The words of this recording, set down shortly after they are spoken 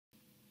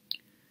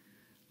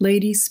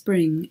Lady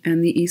Spring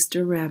and the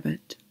Easter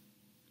Rabbit.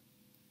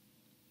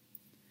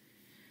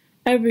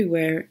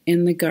 Everywhere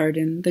in the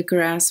garden the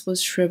grass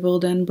was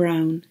shriveled and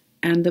brown,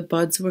 and the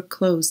buds were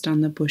closed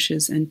on the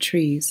bushes and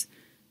trees,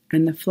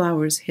 and the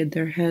flowers hid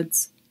their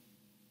heads.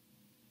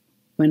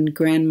 When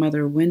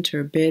Grandmother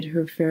Winter bid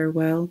her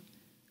farewell,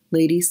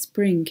 Lady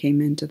Spring came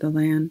into the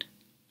land.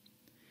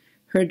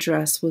 Her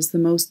dress was the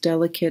most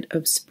delicate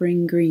of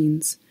spring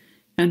greens,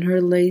 and her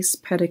lace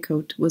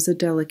petticoat was a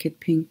delicate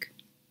pink.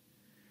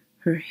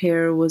 Her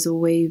hair was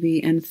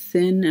wavy and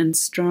thin and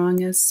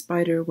strong as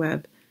spider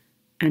web,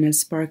 and as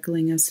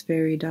sparkling as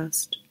fairy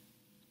dust.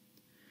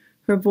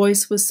 Her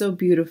voice was so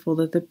beautiful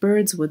that the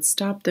birds would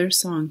stop their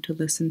song to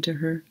listen to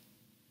her.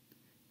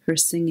 Her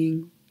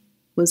singing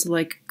was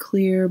like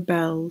clear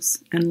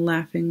bells and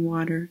laughing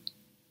water.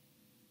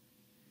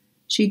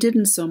 She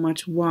didn't so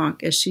much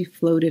walk as she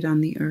floated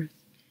on the earth.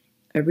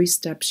 Every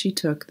step she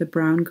took, the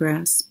brown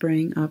grass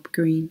sprang up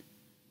green.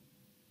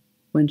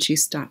 When she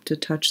stopped to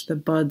touch the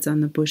buds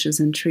on the bushes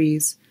and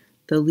trees,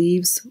 the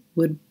leaves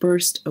would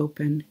burst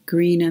open,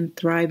 green and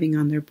thriving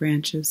on their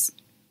branches.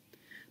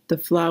 The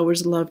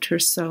flowers loved her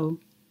so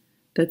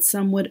that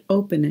some would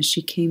open as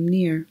she came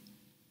near.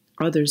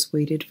 Others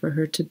waited for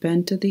her to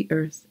bend to the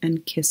earth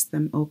and kiss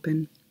them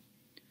open.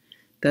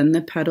 Then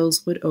the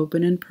petals would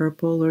open in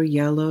purple or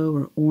yellow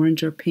or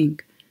orange or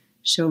pink,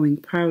 showing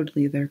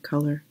proudly their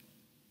color.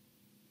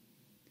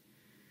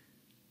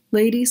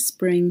 Lady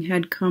Spring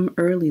had come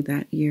early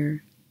that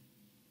year,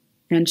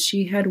 and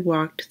she had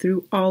walked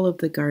through all of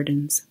the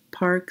gardens,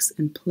 parks,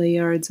 and play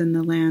yards in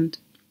the land.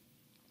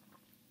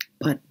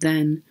 But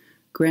then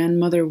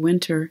Grandmother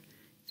Winter,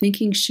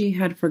 thinking she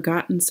had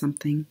forgotten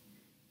something,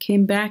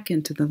 came back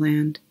into the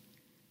land,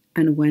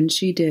 and when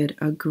she did,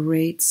 a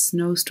great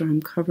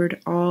snowstorm covered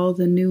all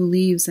the new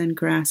leaves and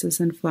grasses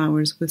and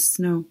flowers with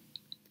snow.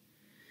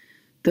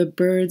 The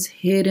birds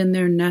hid in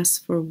their nests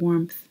for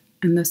warmth,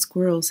 and the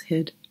squirrels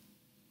hid.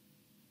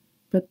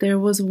 But there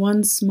was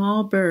one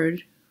small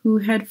bird who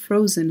had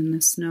frozen in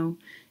the snow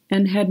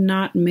and had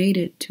not made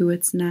it to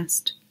its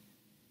nest.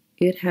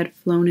 It had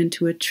flown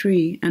into a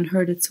tree and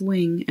hurt its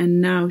wing,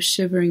 and now,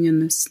 shivering in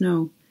the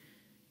snow,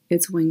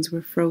 its wings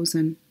were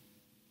frozen.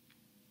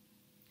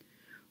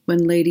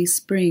 When Lady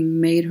Spring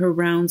made her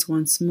rounds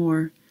once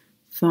more,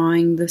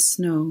 thawing the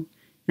snow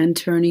and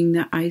turning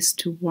the ice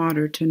to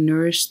water to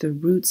nourish the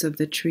roots of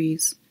the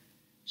trees,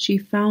 she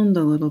found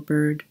the little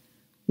bird,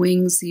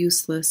 wings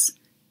useless,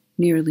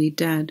 nearly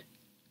dead.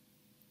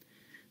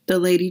 The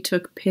lady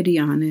took pity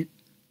on it,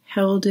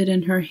 held it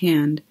in her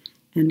hand,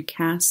 and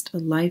cast a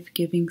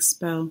life-giving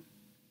spell.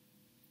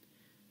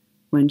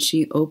 When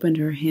she opened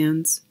her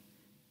hands,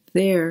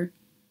 there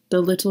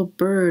the little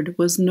bird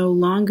was no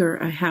longer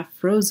a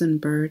half-frozen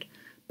bird,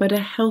 but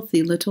a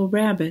healthy little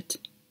rabbit.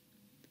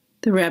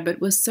 The rabbit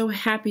was so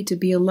happy to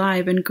be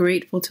alive and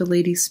grateful to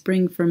Lady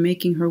Spring for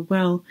making her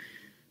well,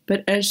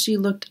 but as she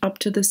looked up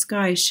to the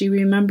sky, she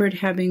remembered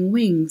having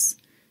wings,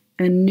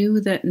 and knew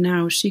that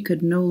now she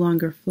could no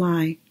longer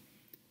fly.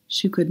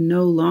 She could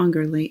no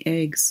longer lay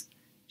eggs.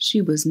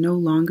 She was no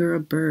longer a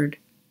bird.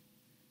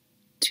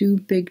 2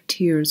 big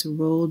tears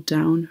rolled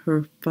down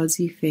her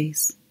fuzzy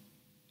face.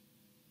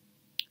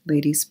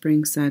 Lady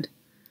Spring said,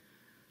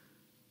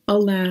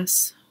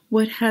 "Alas,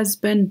 what has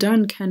been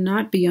done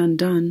cannot be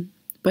undone,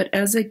 but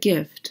as a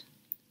gift,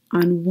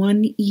 on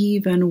one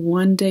eve and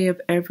one day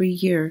of every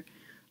year,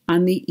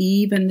 on the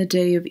eve and the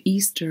day of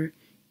Easter,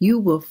 you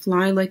will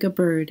fly like a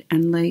bird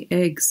and lay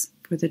eggs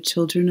for the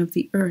children of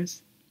the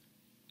earth."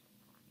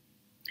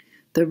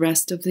 The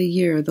rest of the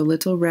year the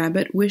little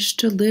rabbit wished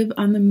to live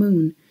on the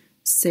moon,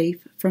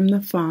 safe from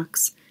the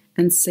fox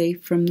and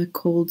safe from the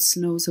cold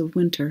snows of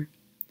winter.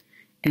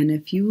 And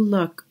if you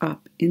look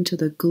up into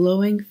the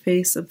glowing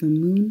face of the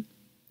moon,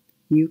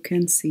 you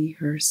can see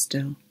her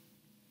still.